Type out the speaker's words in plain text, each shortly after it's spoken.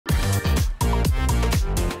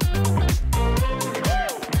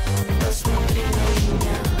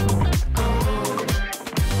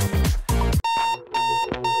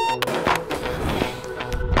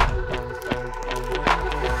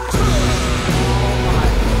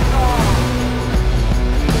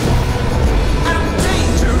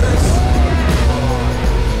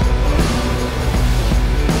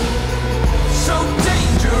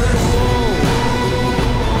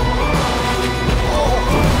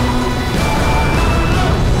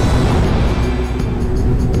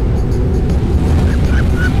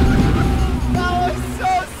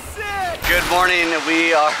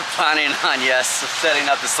planning on, setting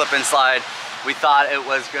up the slip and slide. We thought it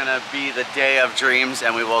was gonna be the day of dreams,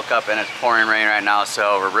 and we woke up and it's pouring rain right now,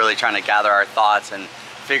 so we're really trying to gather our thoughts and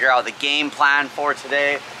figure out the game plan for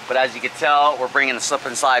today. But as you can tell, we're bringing the slip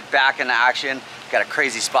and slide back into action. Got a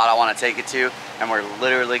crazy spot I want to take it to, and we're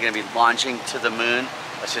literally gonna be launching to the moon.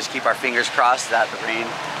 Let's just keep our fingers crossed that the rain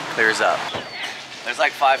clears up. There's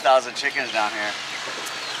like 5,000 chickens down here.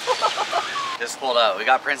 Just pulled up. We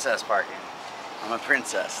got princess parking. I'm a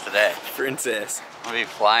princess today. Princess. I'm gonna be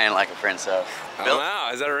flying like a princess.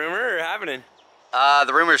 Wow, is that a rumor or happening?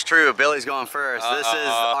 The rumor's true. Billy's going first. This is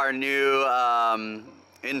our new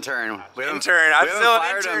intern. I'm still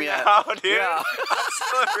an intern now, dude. Yeah. I'm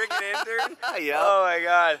still a freaking intern? Yeah. Oh my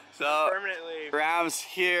god. So, permanently. Ram's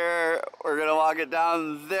here. We're gonna walk it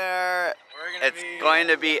down there. It's going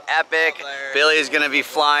to be epic. Billy's gonna be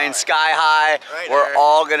flying sky high. We're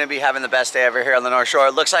all gonna be having the best day ever here on the North Shore.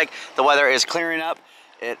 It looks like the weather is clearing up.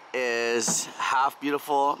 It is half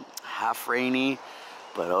beautiful, half rainy,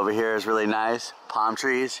 but over here is really nice. Palm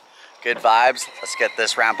trees, good vibes. Let's get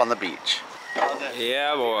this ramp on the beach.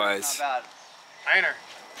 Yeah, boys. Not bad.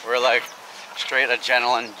 We're like straight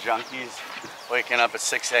adrenaline junkies, waking up at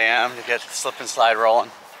 6 a.m. to get the slip and slide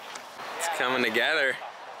rolling. It's coming together.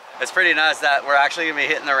 It's pretty nuts that we're actually gonna be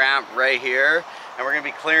hitting the ramp right here, and we're gonna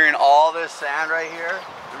be clearing all this sand right here,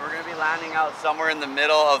 and we're gonna be landing out somewhere in the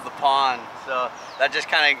middle of the pond. So that just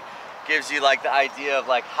kind of gives you like the idea of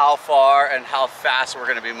like how far and how fast we're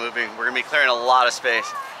gonna be moving. We're gonna be clearing a lot of space.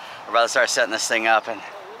 We're about to start setting this thing up, and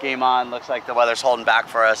game on. Looks like the weather's holding back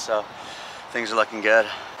for us, so things are looking good.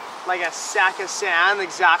 Like a sack of sand,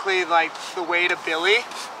 exactly like the weight of Billy,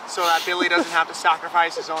 so that Billy doesn't have to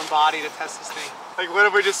sacrifice his own body to test this thing. Like, what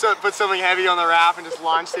if we just put something heavy on the raft and just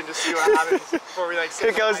launched it and just see what happens before we like sit?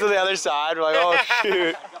 It goes to the other side. We're like, oh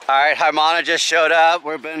shoot. All right, Harmana just showed up.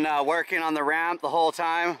 We've been working on the ramp the whole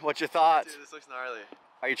time. What's your thoughts? Dude, this looks gnarly.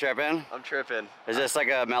 Are you tripping? I'm tripping. Is this like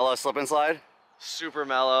a mellow slip and slide? Super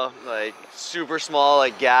mellow, like super small,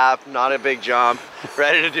 like gap, not a big jump.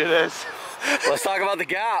 Ready to do this. Let's talk about the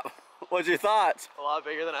gap. What's your thoughts? A lot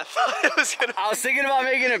bigger than I thought it was gonna be. I was thinking about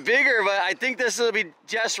making it bigger, but I think this will be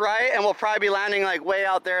just right, and we'll probably be landing like way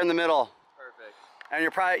out there in the middle. Perfect. And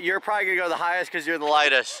you're probably gonna go the highest because you're the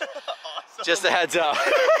lightest. Awesome. Just a heads up.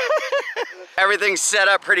 Everything's set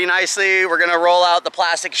up pretty nicely. We're gonna roll out the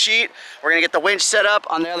plastic sheet. We're gonna get the winch set up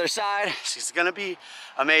on the other side. It's gonna be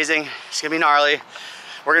amazing. It's gonna be gnarly.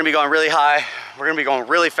 We're gonna be going really high. We're gonna be going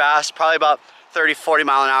really fast, probably about 30, 40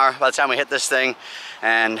 mile an hour by the time we hit this thing.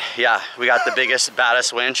 And yeah, we got the biggest,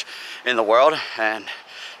 baddest winch in the world. And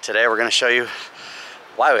today we're gonna show you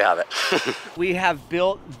why we have it. We have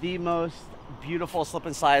built the most beautiful slip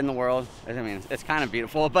and slide in the world. I mean, it's kind of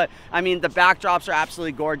beautiful, but I mean, the backdrops are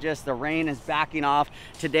absolutely gorgeous. The rain is backing off.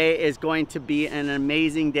 Today is going to be an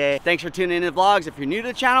amazing day. Thanks for tuning in to the vlogs. If you're new to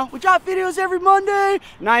the channel, we drop videos every Monday,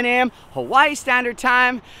 9 a.m. Hawaii Standard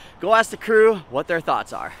Time. Go ask the crew what their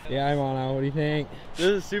thoughts are. Yeah, I'm on. What do you think? This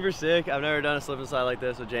is super sick. I've never done a slip and slide like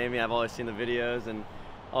this with Jamie. I've always seen the videos and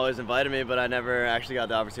always invited me, but I never actually got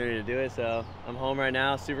the opportunity to do it. So I'm home right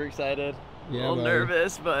now, super excited. Yeah, a little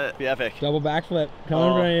nervous, but be epic. Double backflip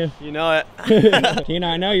coming from you. You know it. Tina,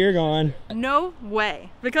 I know you're going. No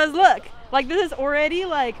way. Because look, like this is already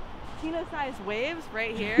like Tina-sized waves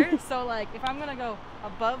right here. So like if I'm gonna go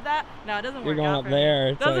above that, no, it doesn't work out. You're going up for there.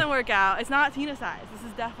 me. It doesn't work out. It's not Tina-sized. This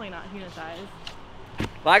is definitely not Tina-sized.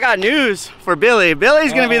 Well, I got news for Billy.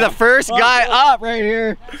 Billy's gonna be the first guy up right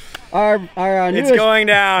here. Our It's going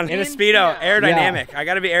down in a Speedo, Yeah. aerodynamic. I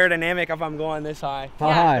gotta be aerodynamic if I'm going this high.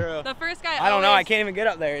 How high? The first guy I don't know, I can't even get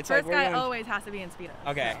up there. It's First like, guy we're going... always has to be in Speedo.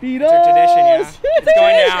 Okay, Speedos! it's a tradition, yeah. It's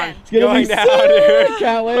going down. It's gonna going be down, sick. dude.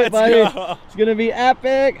 Can't wait, Let's buddy. go. It's gonna be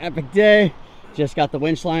epic. Epic day. Just got the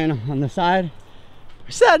winch line on the side.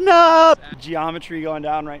 We're setting up. Geometry going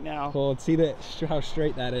down right now. Cool. Let's see how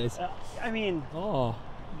straight that is. I mean, Oh.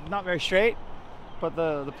 not very straight, but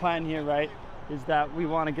the plan here, right, is that we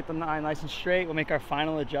want to get the line nice and straight. We'll make our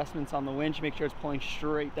final adjustments on the winch, make sure it's pulling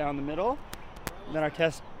straight down the middle. And then our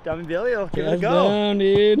test dummy Billy will give it a go. Down,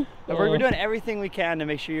 dude. We're doing everything we can to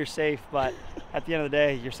make sure you're safe, but at the end of the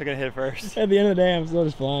day, you're still gonna hit it first. At the end of the day, I'm still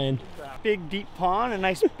just flying. Big deep pond, a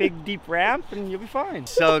nice big deep ramp, and you'll be fine.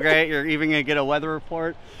 So great. You're even gonna get a weather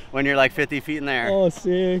report when you're like 50 feet in the air. Oh,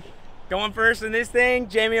 sick. Going first in this thing,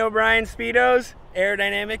 Jamie O'Brien Speedos,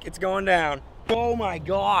 aerodynamic, it's going down. Oh my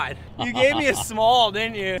God. You gave me a small,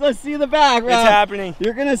 didn't you? Let's see the back, It's happening.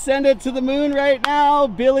 You're gonna send it to the moon right now.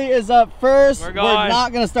 Billy is up first. We're going. We're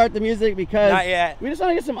not gonna start the music because Not yet. we just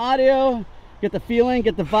want to get some audio Get the feeling,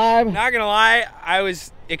 get the vibe. Not gonna lie, I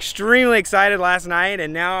was extremely excited last night,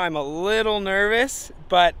 and now I'm a little nervous,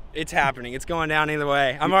 but it's happening. It's going down either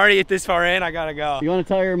way. I'm already this far in, I gotta go. You want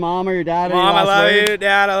to tell your mom or your dad? Mom, I love you.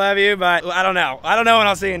 Dad, I love you, but I don't know. I don't know when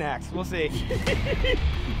I'll see you next. We'll see.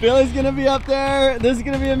 Billy's gonna be up there. This is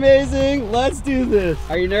gonna be amazing. Let's do this.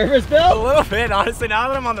 Are you nervous, A Bill? little bit, honestly. Now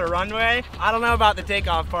that I'm on the runway, I don't know about the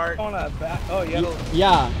takeoff part. Oh,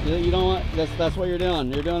 Yeah, you don't want, that's what you're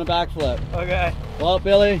doing. You're doing a backflip. Okay. Well,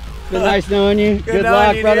 Billy, it's been nice knowing you. Good knowing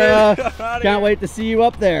luck, you, brother. dude. I'm outta Can't here. wait to see you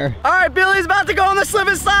up there. All right, Billy's about to go on the slip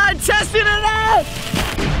and slide, testing it out.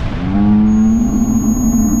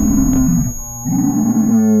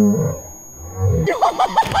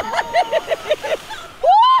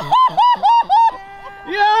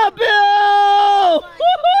 Yeah, Bill!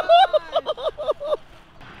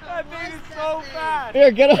 That thing is so fast.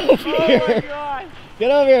 Here, get over Oh here. my God.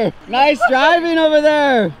 Get over here. Nice driving over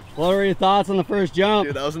there. What were your thoughts on the first jump?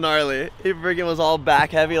 Dude, that was gnarly. He freaking was all back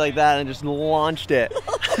heavy like that and just launched it.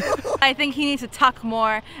 I think he needs to tuck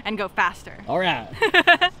more and go faster. All right.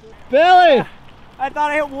 Billy, I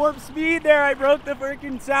thought I hit warp speed there. I broke the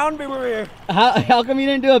freaking sound barrier. how come you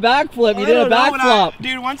didn't do a backflip? You I did a don't know, when backflip.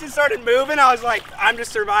 Dude, once it started moving, I was like, I'm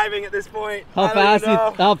just surviving at this point. How I don't even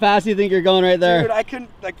know. how fast do you think you're going right there? Dude, I couldn't,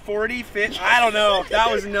 like 40, 50, I don't know. That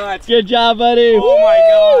was nuts. Good job, buddy. Oh my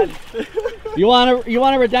God. You want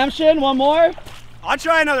a redemption? One more? I'll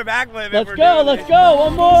try another backflip. if Let's we're go, doing let's it. go.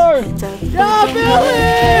 One more. Yeah,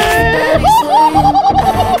 Billy!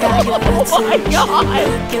 Oh my God!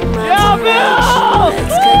 Yeah, Bill!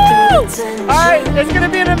 All right, it's gonna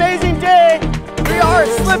be an amazing day. We are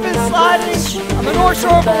slipping, sliding on the North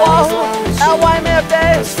Shore of Oahu at Waimea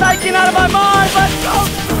Bay. Psyching out of my mind. Let's go.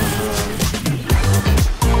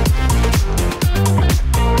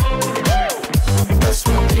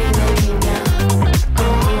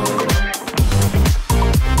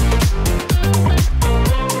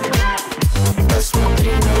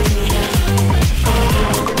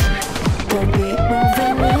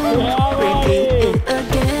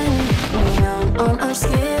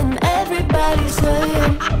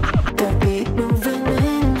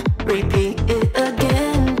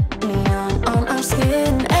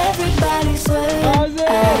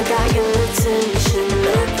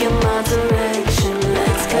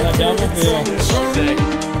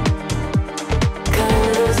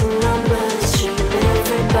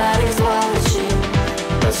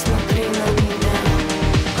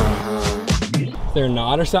 Is there a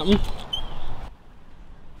knot or something?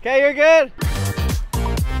 Okay, you're good.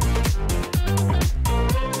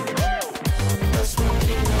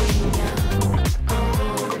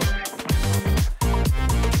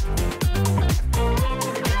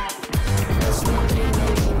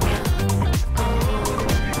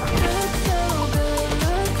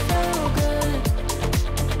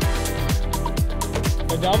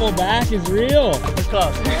 The double back is real. It's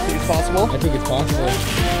close. You think it's possible? I think it's possible.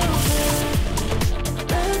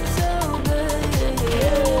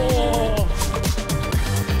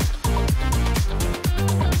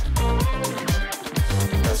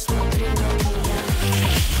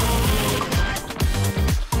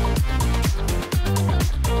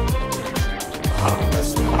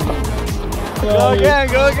 Go again,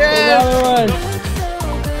 go again. Another one.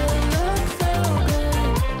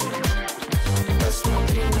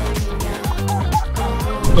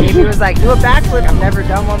 He was like, do a backflip. I've never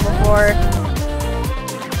done one before.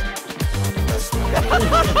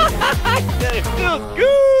 It feels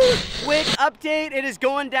good. Quick update, it is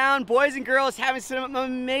going down. Boys and girls having some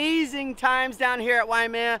amazing times down here at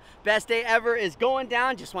Waimea. Best day ever is going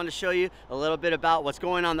down. Just wanted to show you a little bit about what's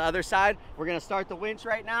going on the other side. We're gonna start the winch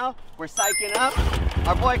right now. We're psyching up.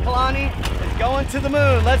 Our boy Kalani is going to the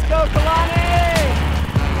moon. Let's go, Kalani!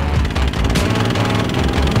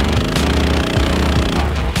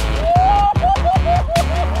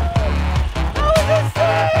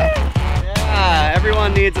 Yeah,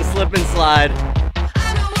 everyone needs a slip and slide.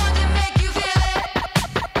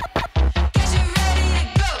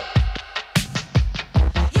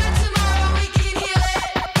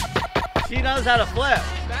 She knows how to flip.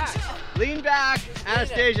 Lean back.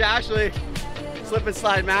 Anastasia actually slip and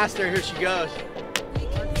slide master. Here she goes.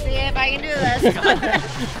 Let's see if I can do this.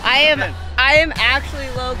 I am actually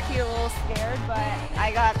low-key a little scared, but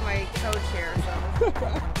I got my coach here, so.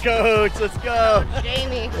 Coach, let's go.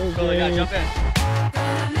 Jamie. Cool, gotta jump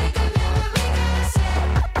in.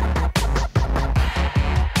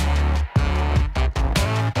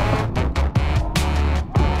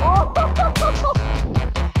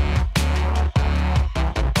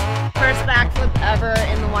 First backflip ever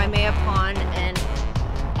in the Waimea pond, and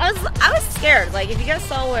I was scared. Like, if you guys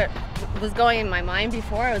saw what was going in my mind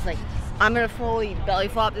before. I was like, I'm gonna fully belly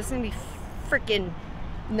flop. This is gonna be freaking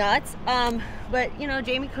nuts. But you know,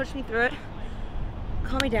 Jamie coached me through it,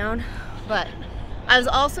 calmed me down. But I was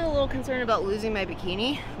also a little concerned about losing my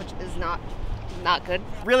bikini, which is not good.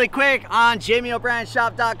 Really quick, on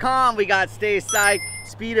JamieO'BrienShop.com, we got Stay Psyched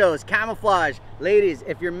Speedos, camouflage. Ladies,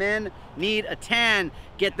 if your men need a tan,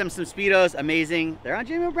 get them some Speedos. Amazing. They're on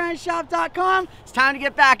JamieO'BrienShop.com. It's time to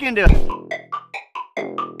get back into it.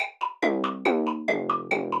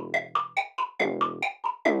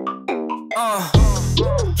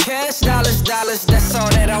 Cash, dollars, that's all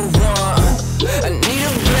that I want. I need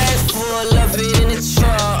a bag full of it in the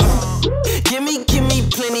trunk. Give me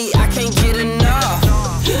plenty, I can't get enough.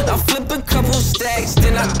 I flip a couple stacks,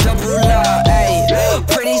 then I double up. Ayy,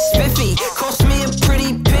 pretty spiffy, cost me a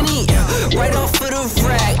pretty penny. Right off of the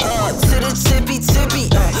rack, to the tippy.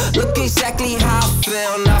 Look exactly how I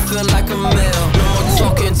feel, and I feel like a meal. No more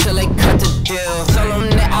talking till they cut the deal. Tell them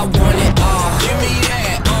that I want it all. Give me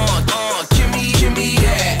that, give me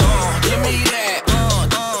that, give me that,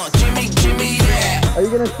 give me that. Are you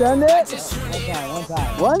gonna send it?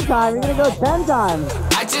 One time. You're gonna go 10 times.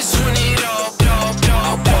 I just want it all.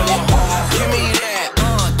 I want it all. Give me that,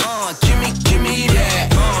 give me that,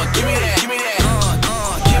 give me that, give me that,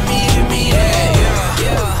 give me that,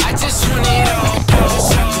 yeah. I just want it all.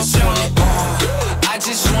 I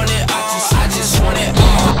just want it all. I just want it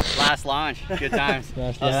all. Last launch. Good times.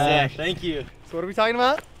 Yeah. Sick. Thank you. So what are we talking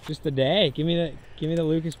about? Just the day. Give me the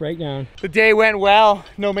Lucas breakdown. The day went well.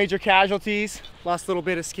 No major casualties. Lost a little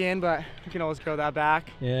bit of skin, but we can always grow that back.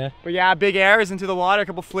 Yeah. But yeah, big airs into the water, a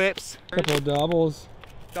couple flips. Couple of doubles.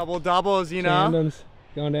 Double doubles, you know. Tandems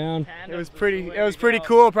going down. It was pretty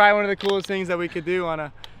cool. Probably one of the coolest things that we could do on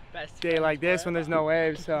a day like this when there's no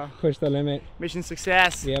waves. So Push the limit. mission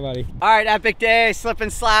success. Yeah, buddy. All right, epic day, slip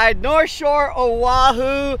and slide, North Shore,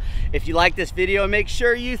 Oahu. If you like this video, make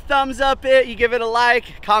sure you thumbs up it, you give it a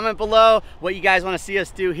like, comment below what you guys want to see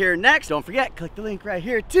us do here next. Don't forget, click the link right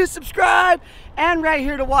here to subscribe and right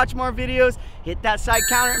here to watch more videos. Hit that side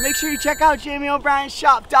counter and make sure you check out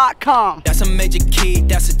JamieO'BrienShop.com. That's a major key,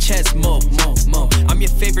 that's a chess move. I'm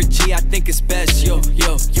your favorite G, I think it's best. Yo.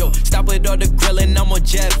 Stop with all the grilling, I'm on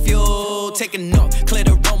jet fuel. Taking off, clear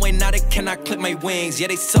the runway, now they cannot clip my wings. Yeah,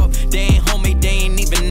 they suck, they ain't homemade, they ain't even